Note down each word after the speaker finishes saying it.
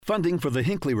Funding for the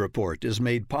Hinckley Report is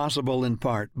made possible in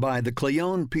part by the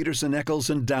Cleone Peterson Eccles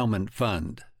Endowment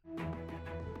Fund.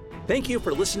 Thank you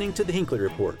for listening to the Hinckley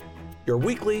Report, your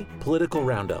weekly political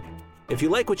roundup. If you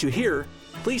like what you hear,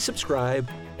 please subscribe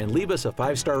and leave us a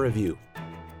 5-star review.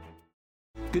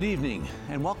 Good evening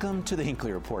and welcome to the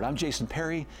Hinckley Report. I'm Jason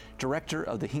Perry, director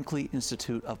of the Hinckley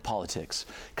Institute of Politics.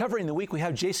 Covering the week, we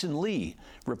have Jasen Lee,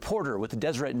 reporter with the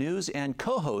Deseret News and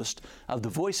co-host of the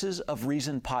Voices of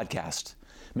Reason podcast.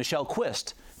 Michelle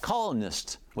Quist,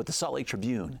 columnist with the Salt Lake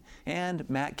Tribune, and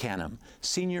Matt Canham,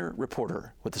 senior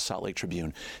reporter with the Salt Lake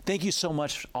Tribune. Thank you so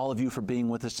much, all of you, for being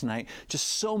with us tonight. Just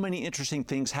so many interesting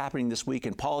things happening this week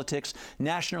in politics,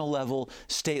 national level,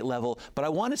 state level. But I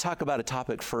want to talk about a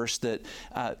topic first that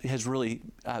has really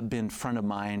been front of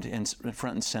mind and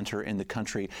front and center in the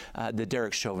country, the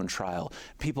Derek Chauvin trial.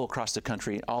 People across the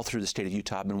country, all through the state of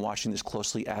Utah, have been watching this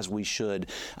closely, as we should.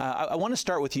 I want to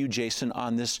start with you, Jasen,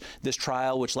 on this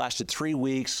trial, which lasted 3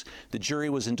 weeks. The jury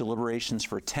was in deliberations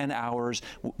for 10 hours.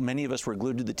 Many of us were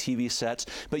glued to the TV sets.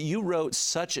 But you wrote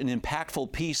such an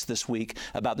impactful piece this week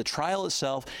about the trial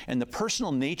itself and the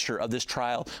personal nature of this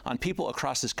trial on people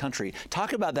across this country.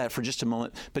 Talk about that for just a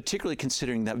moment, particularly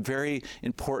considering that very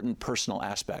important personal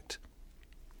aspect.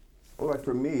 Well,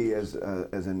 for me, as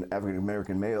an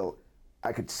African-American male,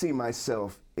 I could see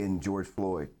myself in George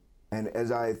Floyd. And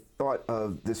as I thought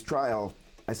of this trial,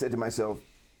 I said to myself,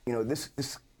 you know,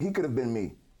 he could have been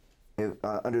me if,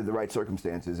 under the right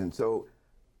circumstances. And so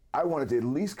I wanted to at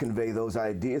least convey those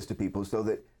ideas to people so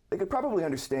that they could probably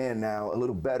understand now a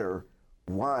little better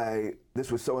why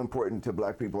this was so important to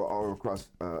Black people all across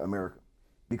America.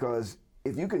 Because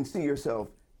if you can see yourself,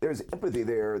 there's empathy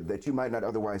there that you might not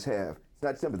otherwise have. It's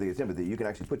not sympathy, it's empathy. You can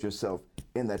actually put yourself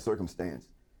in that circumstance.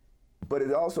 But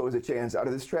it also is a chance out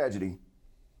of this tragedy.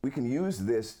 We can use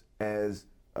this as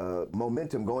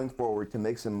momentum going forward to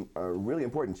make some really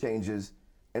important changes.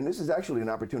 And this is actually an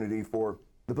opportunity for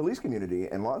the police community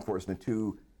and law enforcement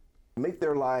to make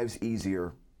their lives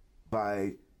easier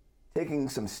by taking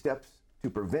some steps to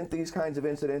prevent these kinds of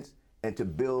incidents and to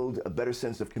build a better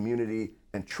sense of community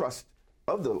and trust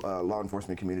of the law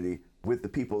enforcement community with the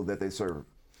people that they serve.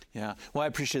 Yeah, well, I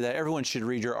appreciate that. Everyone should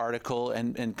read your article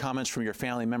and comments from your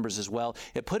family members as well.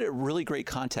 It put a really great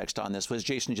context on this, as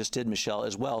Jasen just did, Michelle,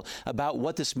 as well, about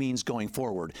what this means going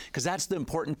forward, because that's the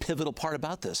important, pivotal part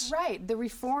about this. Right. The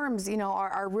reforms, you know,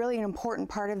 are really an important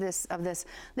part of this.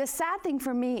 The sad thing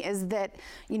for me is that,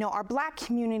 you know, our Black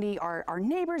community, our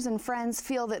neighbors and friends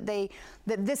feel that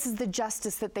this is the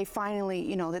justice that they finally,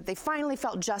 you know, that they finally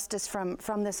felt justice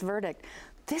from this verdict.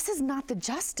 This is not the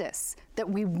justice that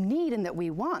we need and that we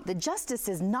want. The justice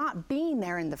is not being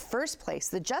there in the first place.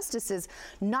 The justice is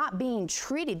not being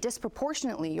treated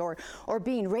disproportionately or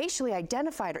being racially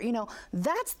identified. Or, you know,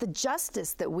 that's the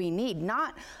justice that we need,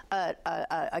 not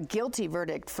a guilty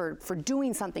verdict for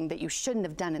doing something that you shouldn't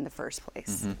have done in the first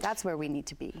place. Mm-hmm. That's where we need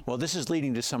to be. Well, this is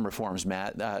leading to some reforms,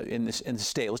 Matt, in the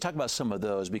state. Let's talk about some of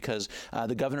those, because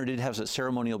the governor did have a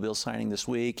ceremonial bill signing this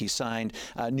week. He signed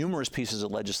numerous pieces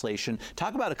of legislation.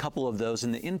 Talk about a couple of those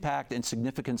and the impact and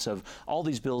significance of all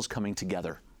these bills coming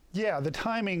together. Yeah, the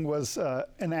timing was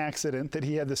an accident that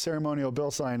he had the ceremonial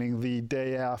bill signing the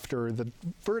day after the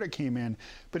verdict came in.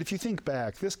 But if you think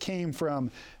back, this came from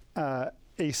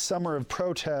a summer of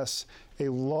protests, a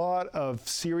lot of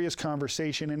serious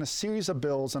conversation, and a series of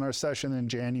bills in our session in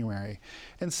January.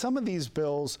 And some of these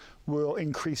bills will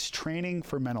increase training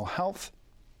for mental health,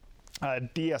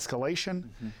 de-escalation.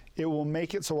 Mm-hmm. It will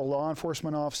make it so a law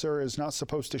enforcement officer is not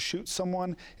supposed to shoot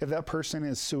someone if that person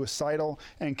is suicidal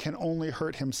and can only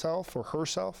hurt himself or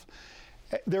herself.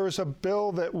 There is a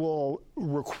bill that will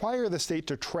require the state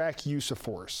to track use of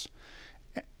force,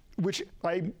 which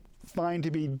I find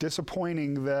to be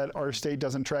disappointing that our state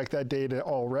doesn't track that data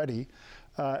already.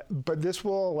 But this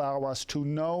will allow us to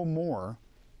know more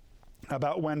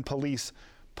about when police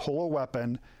pull a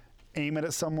weapon, aim it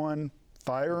at someone,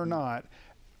 fire or not,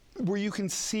 where you can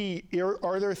see,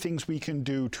 are there things we can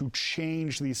do to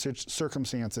change these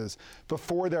circumstances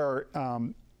before there are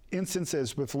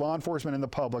instances with law enforcement and the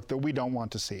public that we don't want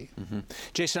to see. Mm-hmm.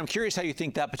 Jasen, I'm curious how you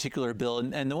think that particular bill,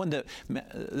 and the one that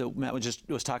Matt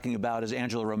was talking about is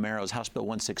Angela Romero's House Bill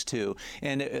 162,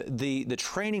 and the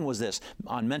training was this,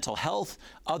 on mental health,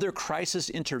 other crisis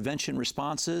intervention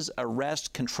responses,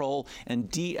 arrest, control,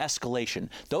 and de-escalation.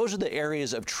 Those are the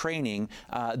areas of training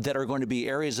that are going to be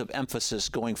areas of emphasis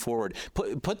going forward.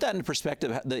 Put that in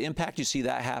perspective, the impact you see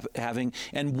that having,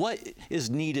 and what is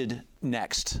needed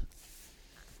next.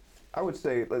 I would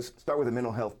say let's start with the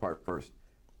mental health part first.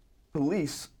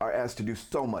 Police are asked to do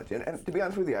so much, and to be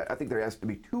honest with you, I think they're asked to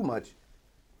be too much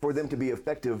for them to be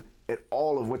effective at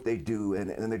all of what they do, and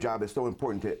their job is so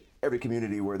important to every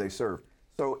community where they serve.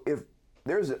 So if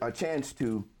there's a chance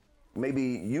to maybe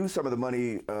use some of the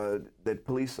money that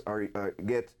police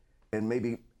get and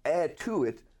maybe add to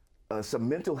it some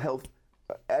mental health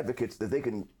advocates that they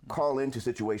can call into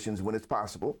situations when it's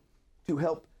possible to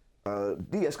help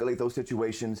de-escalate those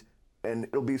situations, and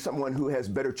it'll be someone who has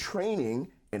better training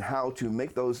in how to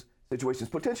make those situations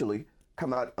potentially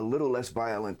come out a little less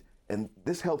violent. And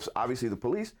this helps, obviously, the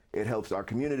police. It helps our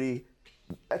community.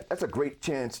 That's a great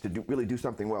chance to really do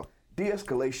something well.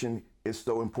 De-escalation is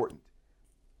so important.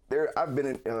 I've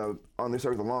been on this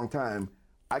earth a long time.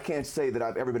 I can't say that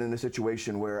I've ever been in a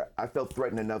situation where I felt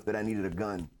threatened enough that I needed a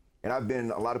gun. And I've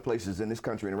been a lot of places in this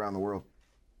country and around the world.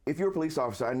 If you're a police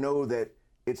officer, I know that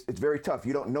it's very tough.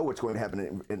 You don't know what's going to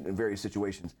happen in various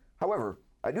situations. However,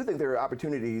 I do think there are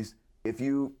opportunities if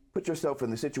you put yourself in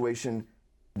the situation,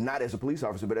 not as a police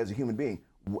officer, but as a human being.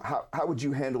 How would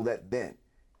you handle that then?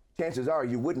 Chances are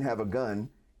you wouldn't have a gun.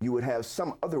 You would have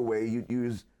some other way. You'd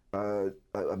use a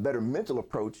better mental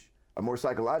approach, a more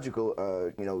psychological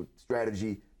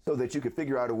strategy, so that you could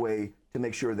figure out a way to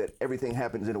make sure that everything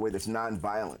happens in a way that's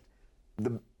nonviolent.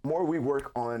 The more we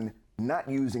work on not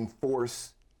using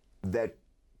force that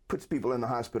puts people in the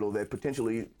hospital, that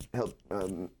potentially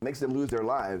makes them lose their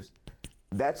lives,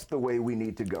 that's the way we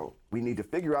need to go. We need to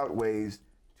figure out ways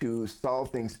to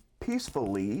solve things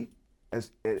peacefully at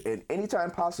any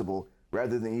time possible,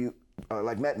 rather than you,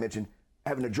 like Matt mentioned,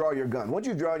 having to draw your gun. Once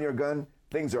you draw your gun,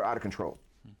 things are out of control,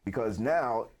 because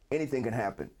now anything can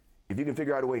happen. If you can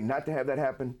figure out a way not to have that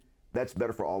happen, that's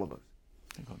better for all of us.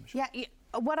 Yeah,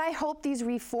 what I hope these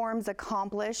reforms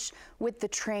accomplish with the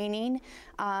training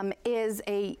is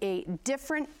a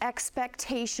different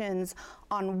expectations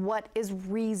on what is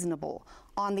reasonable,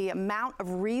 on the amount of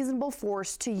reasonable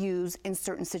force to use in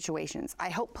certain situations. I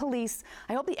hope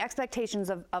the expectations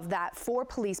of that for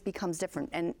police becomes different,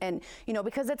 and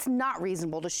because it's not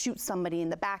reasonable to shoot somebody in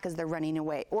the back as they're running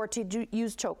away, or to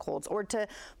use chokeholds, or to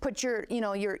put your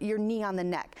knee on the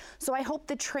neck. So I hope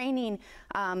the training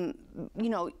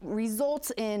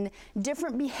results in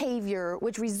different behavior,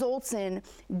 which results in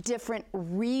different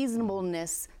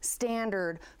reasonableness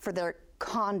standard for their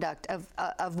conduct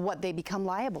of what they become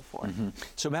liable for. Mm-hmm.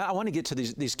 So Matt, I want to get to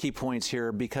these key points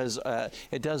here, because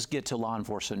it does get to law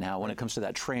enforcement now when it comes to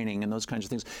that training and those kinds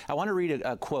of things. I want to read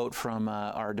a quote from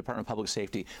our Department of Public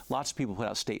Safety. Lots of people put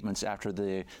out statements after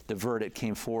the verdict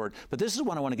came forward, but this is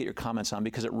one I want to get your comments on,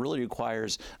 because it really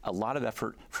requires a lot of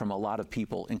effort from a lot of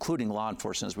people, including law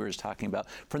enforcement, as we were just talking about.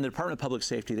 From the Department of Public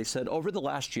Safety, they said, over the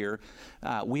last year,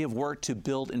 we have worked to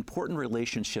build important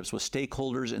relationships with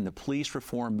stakeholders in the police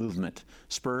reform movement,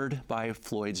 spurred by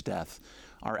Floyd's death.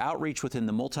 Our outreach within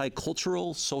the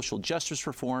multicultural, social justice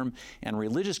reform, and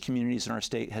religious communities in our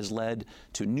state has led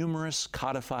to numerous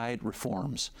codified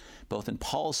reforms, both in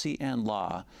policy and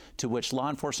law, to which law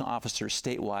enforcement officers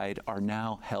statewide are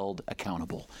now held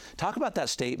accountable. Talk about that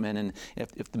statement, and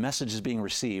if the message is being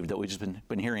received that we've just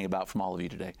been hearing about from all of you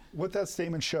today. What that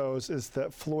statement shows is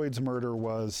that Floyd's murder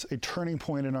was a turning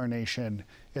point in our nation.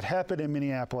 It happened in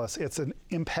Minneapolis. It's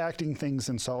impacting things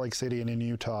in Salt Lake City and in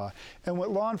Utah. And what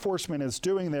law enforcement is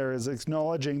doing there is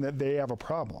acknowledging that they have a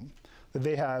problem, that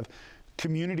they have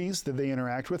communities that they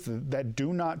interact with that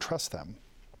do not trust them,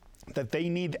 that they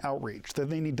need outreach, that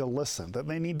they need to listen, that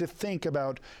they need to think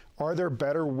about, are there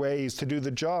better ways to do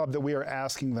the job that we are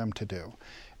asking them to do?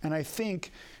 And I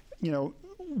think,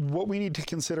 what we need to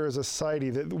consider as a society,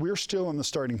 that we're still in the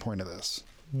starting point of this.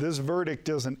 This verdict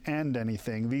doesn't end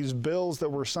anything. These bills that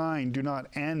were signed do not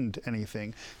end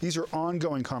anything. These are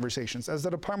ongoing conversations. As the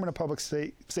Department of Public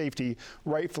Safety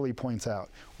rightfully points out,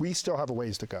 we still have a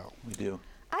ways to go. We do.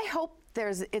 I hope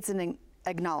it's an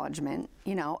acknowledgement,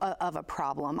 of a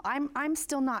problem. I'm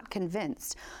still not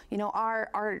convinced.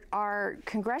 Our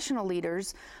congressional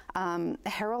leaders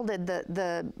heralded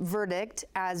the verdict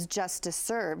as justice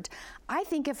served. I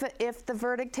think if the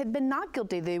verdict had been not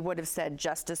guilty, they would have said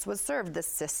justice was served. The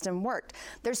system worked.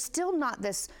 There's still not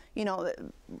this,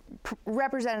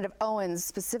 Representative Owens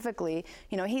specifically,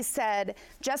 he said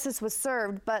justice was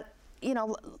served, but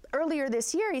earlier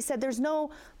this year he said there's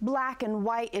no black and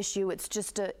white issue. It's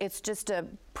just a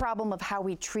problem of how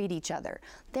we treat each other.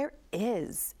 There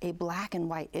is a black and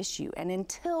white issue, and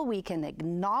until we can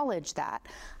acknowledge that,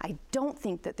 I don't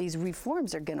think that these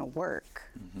reforms are going to work.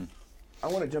 Mm-hmm. I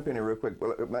want to jump in here real quick.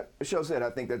 Well, Michelle said, I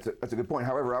think that's a good point.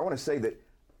 However, I want to say that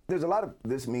there's a lot of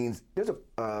this means there's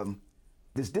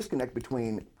this disconnect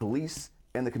between police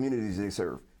and the communities they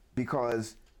serve,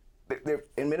 because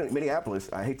in Minneapolis,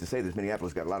 I hate to say this,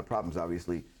 Minneapolis got a lot of problems,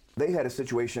 obviously. They had a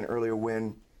situation earlier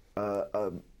when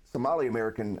a Somali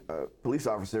American police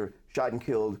officer shot and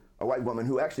killed a white woman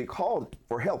who actually called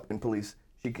for help in police.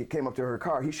 She came up to her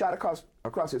car. He shot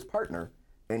across his partner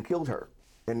and killed her.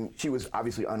 And she was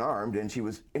obviously unarmed, and she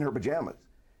was in her pajamas.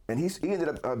 And he ended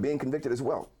up being convicted as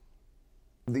well.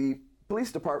 The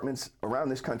police departments around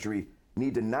this country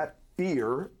need to not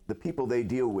fear the people they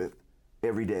deal with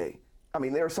every day. I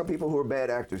mean, there are some people who are bad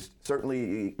actors.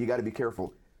 Certainly, you got to be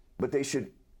careful. But they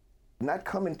should not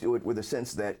come into it with a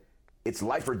sense that it's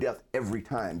life or death every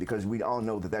time, because we all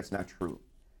know that that's not true.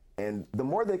 And the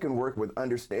more they can work with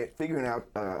figuring out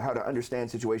how to understand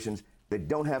situations that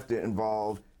don't have to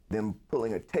involve them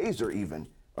pulling a taser even,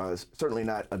 certainly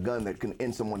not a gun that can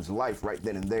end someone's life right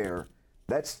then and there,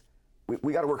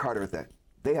 we got to work harder at that.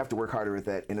 They have to work harder at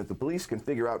that. And if the police can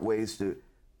figure out ways to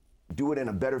do it in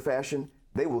a better fashion,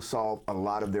 they will solve a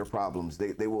lot of their problems.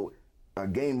 They will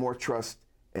gain more trust,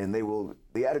 and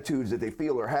the attitudes that they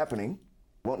feel are happening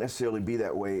won't necessarily be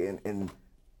that way, and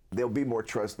there'll be more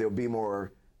trust, there'll be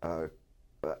more, a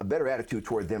better attitude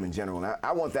toward them in general. And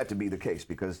I want that to be the case,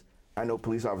 because I know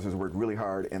police officers work really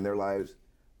hard, and their lives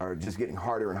are just getting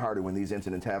harder and harder when these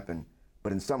incidents happen.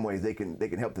 But in some ways, they can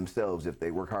help themselves if they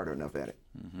work hard enough at it.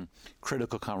 Mm-hmm.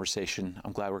 Critical conversation.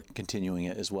 I'm glad we're continuing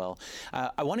it as well.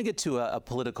 I want to get to a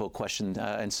political question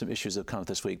and some issues that have come up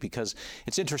this week, because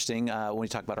it's interesting when we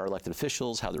talk about our elected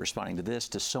officials, how they're responding to this,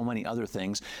 to so many other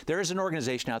things. There is an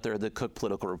organization out there, the Cook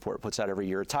Political Report, puts out every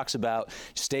year. It talks about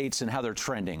states and how they're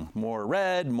trending. More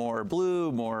red, more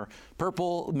blue, more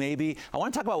purple, maybe. I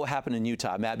want to talk about what happened in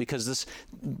Utah, Matt, because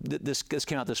this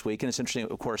came out this week, and it's interesting.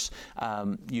 Of course,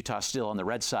 Utah's still on the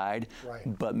red side,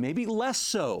 right, but maybe less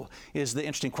so is the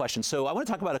interesting question. So I want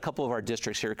to talk about a couple of our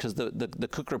districts here, because the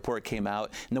Cook Report came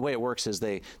out, and the way it works is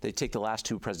they take the last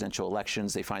two presidential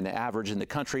elections, they find the average in the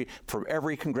country for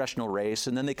every congressional race,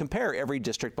 and then they compare every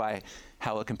district by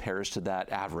how it compares to that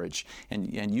average.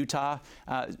 And Utah,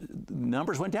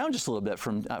 numbers went down just a little bit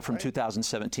from right,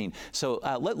 2017. So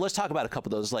let's talk about a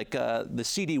couple of those, like the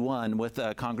CD1 with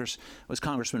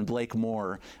Congressman Blake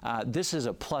Moore. This is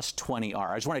a plus 20R.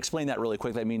 I just want to explain that really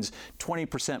quick. That means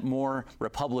 20% more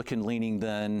Republican leaning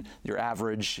than your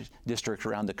average district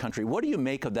around the country. What do you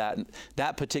make of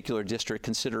that particular district,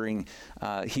 considering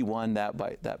he won that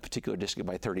particular district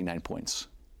by 39 points?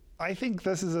 I think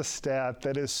this is a stat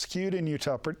that is skewed in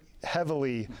Utah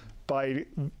heavily by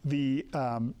the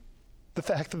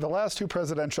fact that the last two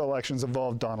presidential elections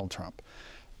involved Donald Trump.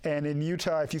 And in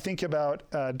Utah, if you think about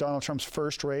Donald Trump's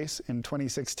first race in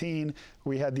 2016,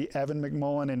 we had the Evan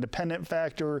McMullin independent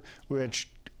factor, which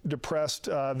depressed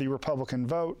the Republican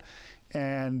vote.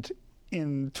 And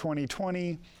in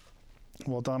 2020,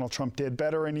 well, Donald Trump did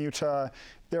better in Utah.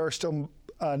 There are still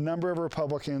a number of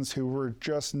Republicans who were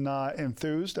just not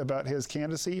enthused about his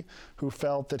candidacy, who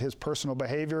felt that his personal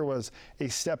behavior was a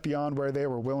step beyond where they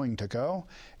were willing to go.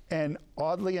 And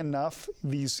oddly enough,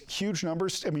 these huge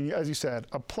numbers, I mean, as you said,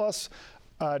 a plus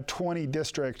 20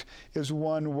 district is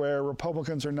one where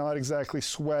Republicans are not exactly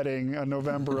sweating a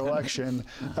November election.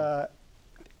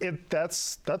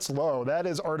 That's low. That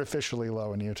is artificially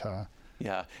low in Utah.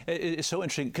 Yeah, it's so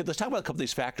interesting. Let's talk about a couple of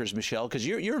these factors, Michelle, because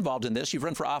you're involved in this. You've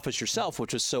run for office yourself,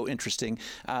 which is so interesting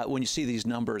when you see these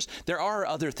numbers. There are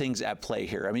other things at play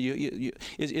here. I mean,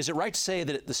 is it right to say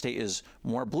that the state is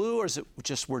more blue, or is it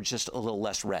we're just a little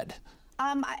less red?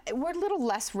 We're a little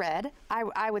less red,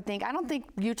 I would think. I don't think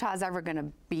Utah's ever going to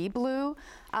be blue.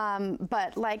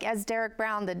 But like as Derek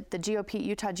Brown, the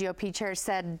Utah GOP chair,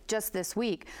 said just this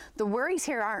week, the worries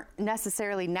here aren't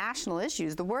necessarily national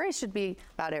issues. The worries should be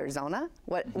about Arizona,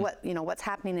 what's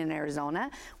happening in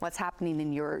Arizona, what's happening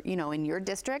in your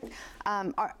district.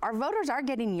 Our voters are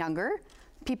getting younger.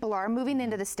 People are moving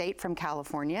into the state from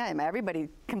California. And everybody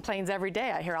complains every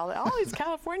day. I hear all these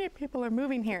California people are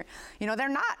moving here. They're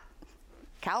not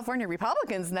California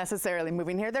Republicans necessarily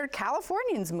moving here. They're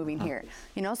Californians moving here,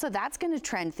 so that's going to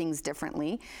trend things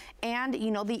differently. And,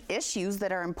 the issues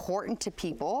that are important to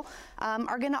people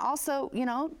are going to also,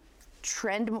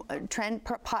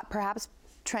 perhaps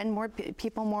trend more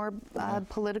people more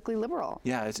politically liberal.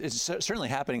 Yeah, it's certainly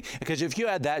happening. Because if you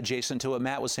add that, Jasen, to what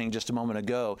Matt was saying just a moment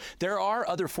ago, there are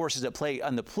other forces at play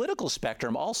on the political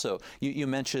spectrum also. You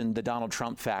mentioned the Donald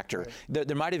Trump factor. Right.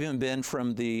 There might have even been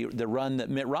from the run that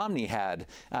Mitt Romney had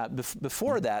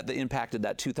before that impacted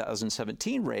that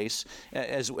 2017 race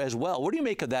as well. What do you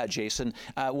make of that, Jasen,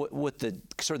 with the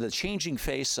sort of the changing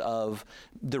face of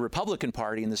the Republican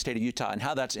Party in the state of Utah and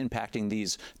how that's impacting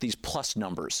these plus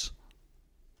numbers?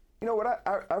 What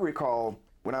I recall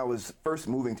when I was first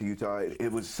moving to Utah,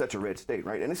 it was such a red state,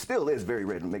 right? And it still is very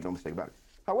red, make no mistake about it.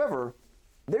 However,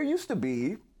 there used to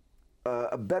be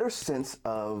a better sense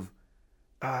of,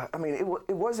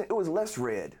 it was less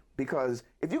red, because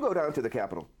if you go down to the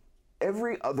Capitol,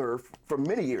 for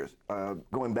many years,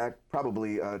 going back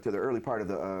probably to the early part of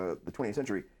the 20th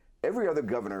century, every other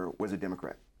governor was a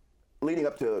Democrat, leading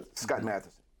up to Scott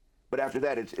Matheson. But after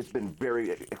that, it's been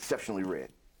very exceptionally red.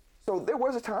 So there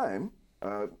was a time,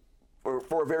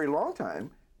 for a very long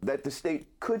time, that the state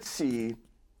could see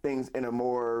things in a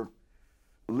more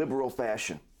liberal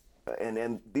fashion.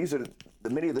 And these are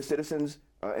many of the citizens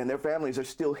and their families are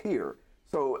still here.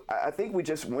 So I think we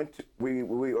just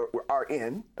we are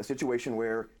in a situation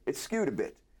where it's skewed a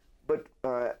bit. But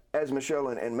as Michelle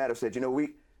and Matt have said,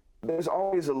 there's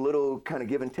always a little kind of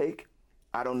give and take.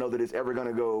 I don't know that it's ever going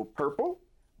to go purple,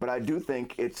 but I do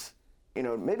think it's,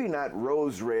 maybe not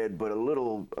rose red, but a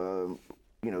little,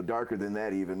 darker than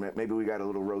that even. Maybe we got a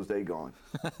little rosé going.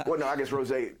 Well, no, I guess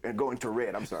rosé and going to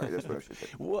red. I'm sorry, that's what I should say.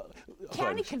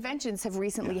 County conventions have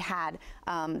recently had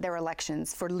their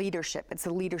elections for leadership. It's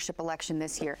a leadership election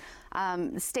this year.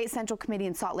 The State Central Committee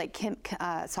in Salt Lake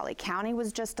County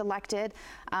was just elected.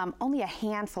 Only a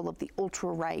handful of the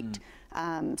ultra-right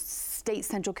State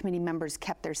Central Committee members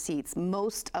kept their seats.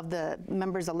 Most of the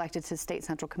members elected to State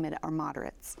Central Committee are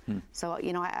moderates. So,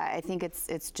 I think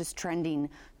it's just trending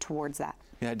towards that.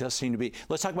 Yeah, it does seem to be.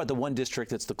 Let's talk about the one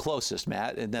district that's the closest,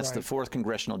 Matt, and that's the 4th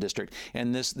Congressional District.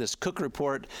 And this Cook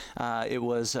report, it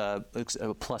was a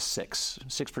plus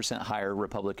 6% higher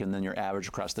Republican than your average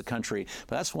across the country.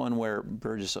 But that's one where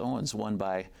Burgess Owens won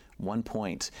by 1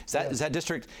 point. Is that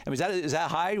district? I mean, is that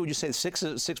high? Would you say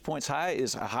 6 points high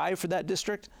is high for that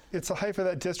district? It's a high for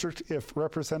that district if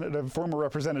former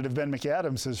Representative Ben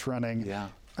McAdams is running. Yeah.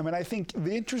 I mean, I think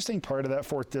the interesting part of that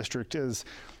 4th district is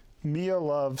Mia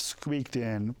Love squeaked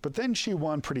in, but then she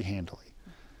won pretty handily.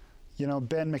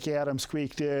 Ben McAdams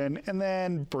squeaked in, and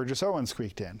then Burgess Owens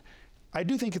squeaked in. I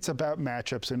do think it's about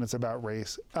matchups and it's about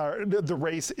race. The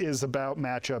race is about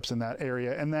matchups in that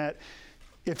area, and that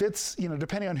if it's,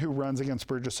 depending on who runs against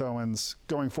Burgess Owens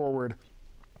going forward,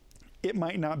 it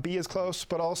might not be as close,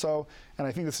 but also, and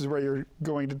I think this is where you're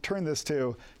going to turn this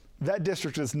to, that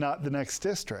district is not the next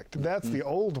district. That's the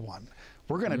old one.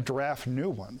 We're going to draft new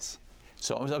ones.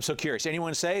 So I'm so curious.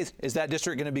 Anyone say, is that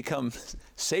district going to become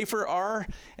safer R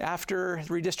after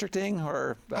redistricting?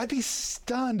 Or I'd be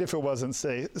stunned if it wasn't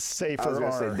safer R. I was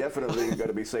going to say definitely going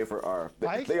to be safer R.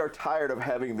 They are tired of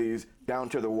having these down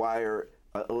to the wire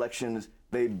elections.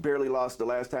 They barely lost the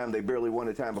last time. They barely won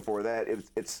the time before that.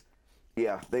 They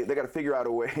got to figure out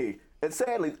a way. And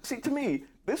sadly, to me,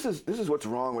 this is what's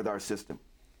wrong with our system.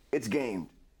 It's gamed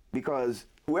because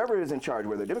whoever is in charge,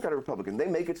 whether Democrat or Republican, they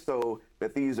make it so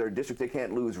that these are districts they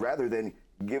can't lose rather than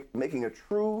making a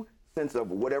true sense of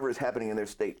whatever is happening in their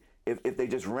state. If they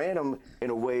just ran them in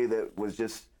a way that was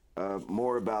just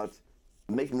more about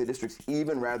making the districts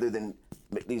even rather than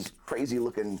these crazy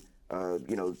looking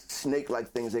snake-like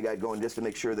things they got going just to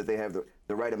make sure that they have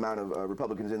the right amount of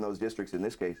Republicans in those districts in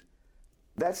this case.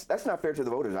 That's not fair to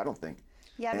the voters, I don't think.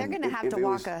 Yeah, they're going to have to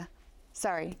walk a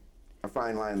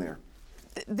fine line there.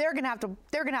 They're going to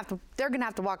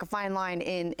have to walk a fine line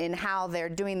in how they're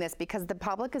doing this because the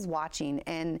public is watching,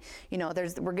 and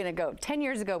we're going to go 10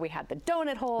 years ago we had the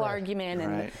donut hole argument,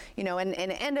 and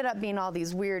and it ended up being all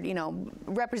these weird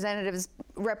representatives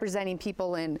representing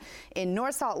people in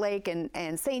North Salt Lake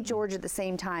and St. George at the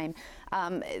same time.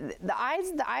 The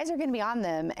eyes are going to be on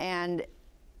them,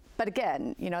 but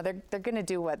again, they're going to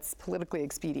do what's politically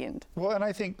expedient. Well, and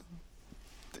I think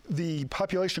the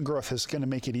population growth is going to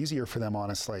make it easier for them,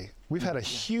 honestly. We've had a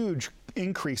huge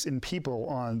increase in people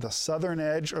on the southern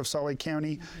edge of Salt Lake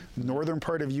County, northern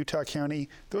part of Utah County.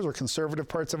 Those are conservative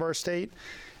parts of our state.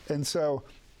 And so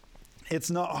it's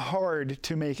not hard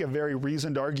to make a very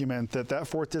reasoned argument that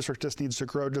 4th district just needs to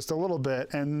grow just a little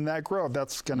bit, and that growth,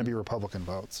 that's going to be Republican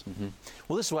votes.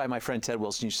 Well, this is why my friend Ted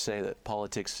Wilson used to say that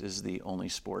politics is the only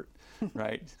sport.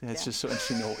 Right? It's just so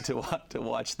interesting to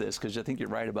watch this because I think you're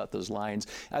right about those lines.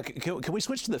 Can we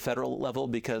switch to the federal level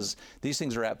because these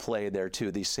things are at play there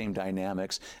too, these same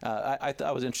dynamics. I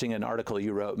thought it was interesting an article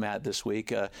you wrote, Matt, this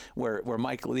week where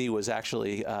Mike Lee was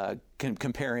actually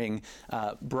comparing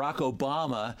Barack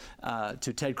Obama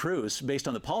to Ted Cruz based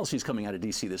on the policies coming out of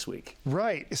D.C. this week.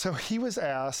 Right. So he was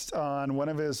asked on one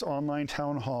of his online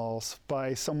town halls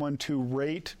by someone to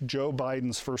rate Joe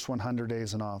Biden's first 100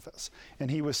 days in office. And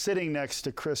he was sitting next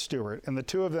to Chris Stewart. And the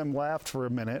two of them laughed for a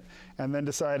minute and then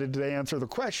decided to answer the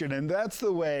question. And that's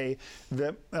the way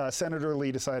that Senator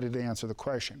Lee decided to answer the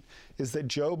question, is that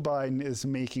Joe Biden is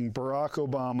making Barack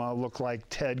Obama look like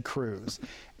Ted Cruz.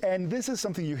 And this is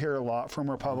something you hear a lot from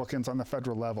Republicans on the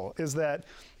federal level, is that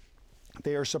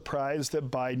they are surprised that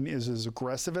Biden is as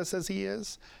aggressive as he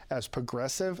is, as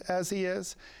progressive as he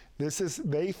is.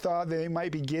 They thought they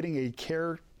might be getting a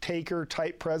taker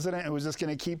type president who was just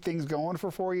going to keep things going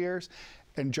for 4 years.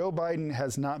 And Joe Biden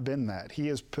has not been that. He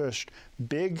has pushed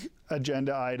big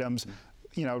agenda items,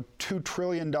 $2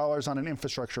 trillion on an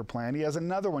infrastructure plan. He has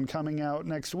another one coming out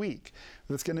next week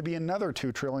that's going to be another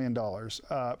 $2 trillion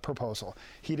proposal.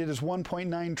 He did his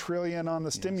 $1.9 trillion on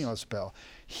the stimulus bill.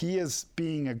 He is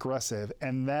being aggressive,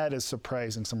 and that is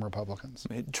surprising some Republicans.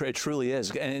 It truly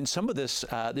is. And some of this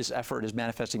effort is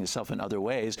manifesting itself in other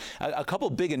ways. A couple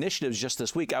of big initiatives just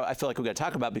this week I feel like we've got to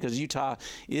talk about because Utah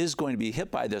is going to be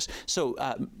hit by this. So,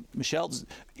 Michelle,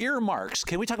 earmarks.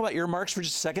 Can we talk about earmarks for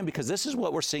just a second? Because this is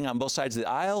what we're seeing on both sides of the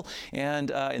aisle,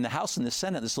 and in the House and the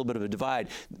Senate, there's a little bit of a divide.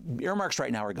 Earmarks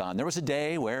right now are gone. There was a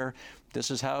day where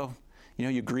this is how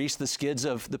you grease the skids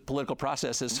of the political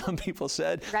process, as some people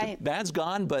said. Right. The ban's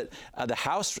gone, but the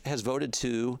House has voted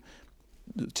to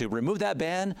remove that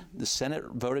ban. The Senate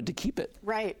voted to keep it.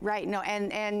 Right. No,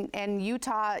 and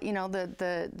Utah,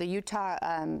 the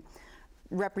Utah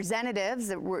representatives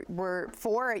that were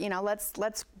for,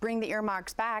 let's bring the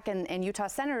earmarks back, and Utah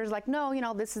senators like,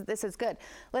 no, this is good.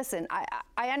 Listen,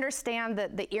 I understand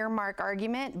the earmark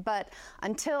argument, but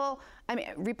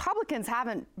Republicans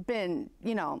haven't been,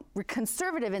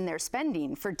 conservative in their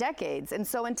spending for decades. And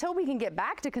so until we can get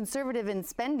back to conservative in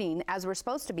spending as we're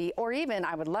supposed to be, or even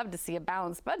I would love to see a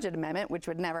balanced budget amendment, which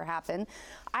would never happen.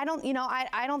 I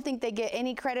don't think they get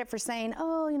any credit for saying,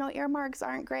 earmarks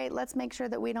aren't great. Let's make sure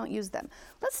that we don't use them.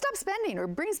 Let's stop spending or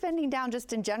bring spending down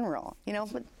just in general,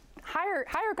 but higher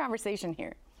conversation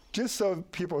here. Just so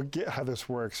people get how this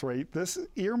works, right? This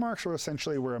earmarks are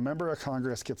essentially where a member of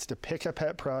Congress gets to pick a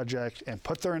pet project and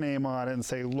put their name on it and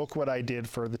say, look what I did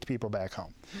for the people back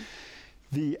home.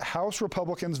 The House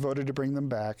Republicans voted to bring them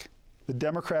back. The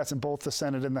Democrats in both the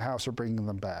Senate and the House are bringing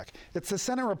them back. It's the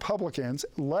Senate Republicans,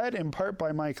 led in part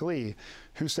by Mike Lee,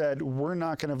 who said, we're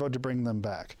not going to vote to bring them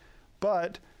back.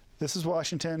 But this is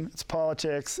Washington, it's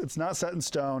politics, it's not set in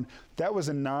stone. That was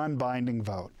a non-binding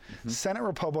vote. Senate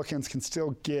Republicans can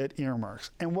still get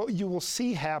earmarks. And what you will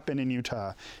see happen in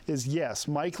Utah is, yes,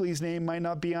 Mike Lee's name might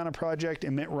not be on a project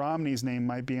and Mitt Romney's name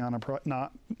might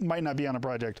not be on a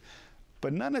project,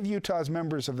 but none of Utah's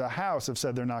members of the House have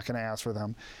said they're not going to ask for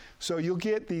them. So you'll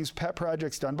get these pet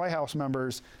projects done by House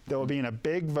members. There will be in a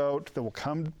big vote that will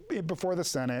come before the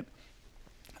Senate.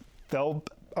 They'll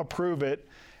approve it.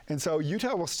 And so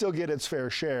Utah will still get its fair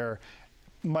share.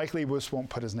 Mike Lee won't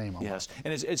put his name on it. Yes,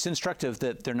 and it's instructive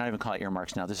that they're not even calling it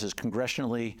earmarks now. This is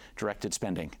congressionally directed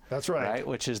spending. That's right. Right,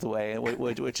 which is the way,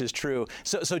 which is true.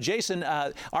 So Jasen,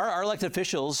 our elected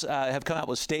officials have come out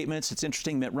with statements. It's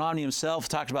interesting. Mitt Romney himself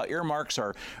talked about earmarks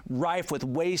are rife with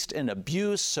waste and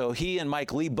abuse. So he and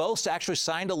Mike Lee both actually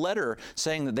signed a letter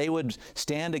saying that they would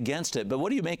stand against it. But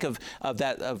what do you make of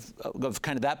that of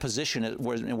kind of that position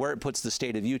where it puts the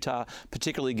state of Utah,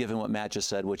 particularly given what Matt just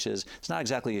said, which is it's not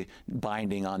exactly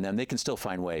binding on them. They can still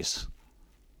find ways.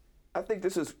 I think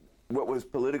this is what was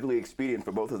politically expedient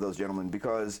for both of those gentlemen,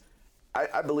 because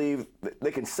I believe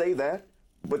they can say that,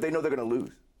 but they know they're going to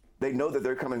lose. They know that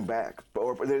they're coming back,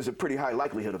 or there's a pretty high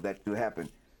likelihood of that to happen.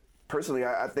 Personally,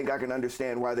 I think I can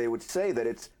understand why they would say that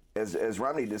it's, as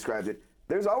Romney described it,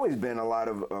 there's always been a lot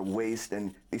of waste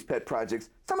and these pet projects.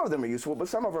 Some of them are useful, but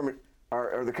some of them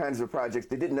are the kinds of projects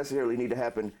that didn't necessarily need to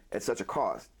happen at such a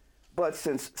cost. But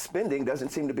since spending doesn't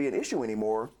seem to be an issue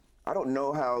anymore, I don't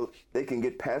know how they can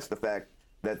get past the fact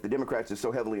that the Democrats are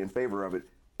so heavily in favor of it,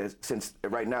 since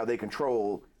right now they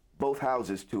control both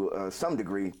houses to some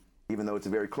degree, even though it's a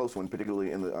very close one,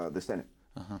 particularly in the Senate.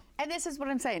 And this is what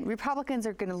I'm saying. Republicans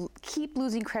are going to keep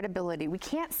losing credibility. We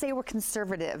can't say we're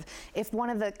conservative if one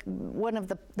of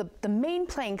the main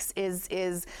planks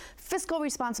is fiscal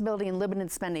responsibility and limited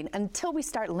spending until we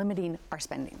start limiting our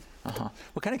spending.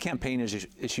 What kind of campaign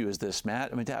issue is this,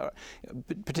 Matt? I mean,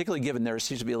 particularly given there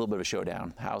seems to be a little bit of a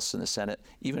showdown, House and the Senate,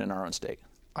 even in our own state.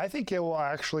 I think it will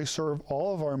actually serve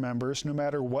all of our members no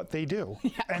matter what they do.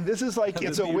 Yeah. And this is like,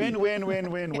 it's a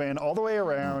win-win-win-win-win all the way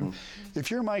around. If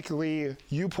you're Mike Lee,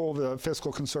 you pull the fiscal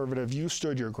conservative, you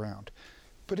stood your ground.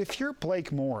 But if you're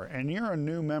Blake Moore and you're a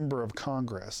new member of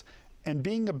Congress and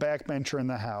being a backbencher in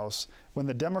the House when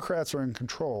the Democrats are in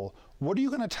control, what are you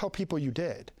going to tell people you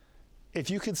did? If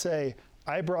you could say,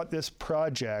 I brought this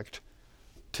project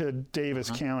to Davis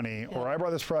County, or I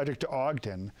brought this project to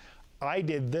Ogden, I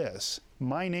did this.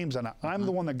 My name's on it. I'm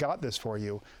the one that got this for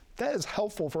you. That is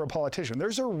helpful for a politician.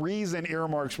 There's a reason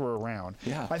earmarks were around.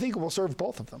 Yeah. I think it will serve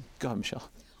both of them. Go ahead, Michelle.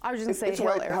 I was just going to say,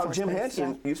 it's like how Jim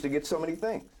Hansen used to get so many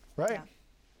things. Right. Yeah.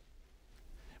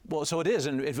 Well, so it is,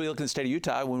 and if we look in the state of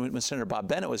Utah, when Senator Bob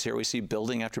Bennett was here, we see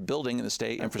building after building in the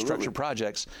state, infrastructure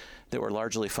projects that were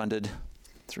largely funded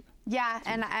Yeah,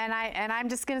 and I'm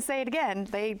just going to say it again.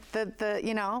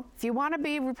 If you want to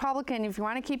be Republican, if you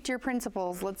want to keep to your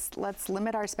principles, let's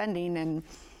limit our spending and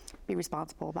be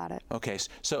responsible about it. Okay,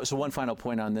 so one final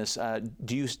point on this.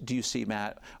 Do you see,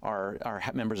 Matt, our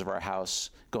members of our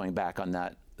House going back on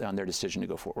their decision to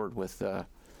go forward with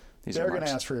these They're earmarks? going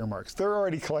to ask for earmarks. They're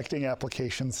already collecting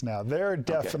applications now. They're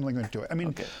definitely going to do it. I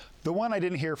mean, the one I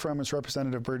didn't hear from is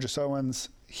Representative Burgess Owens.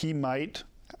 He might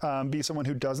be someone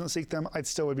who doesn't seek them. I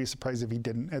still would be surprised if he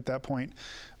didn't at that point.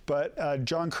 But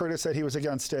John Curtis said he was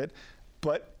against it,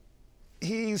 but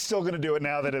he's still going to do it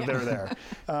now that they're there.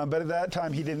 But at that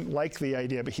time, he didn't like the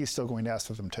idea, but he's still going to ask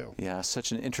for them too. Yeah,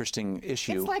 such an interesting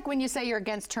issue. It's like when you say you're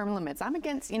against term limits. I'm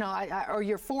against, or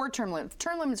you're for term limits.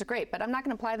 Term limits are great, but I'm not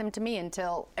going to apply them to me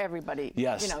until everybody,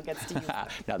 gets to use them.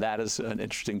 Now that is an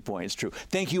interesting point. It's true.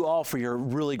 Thank you all for your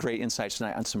really great insights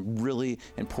tonight on some really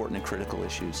important and critical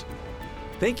issues.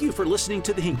 Thank you for listening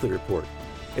to the Hinckley Report.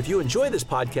 If you enjoy this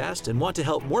podcast and want to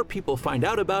help more people find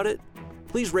out about it,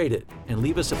 please rate it and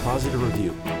leave us a positive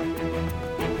review.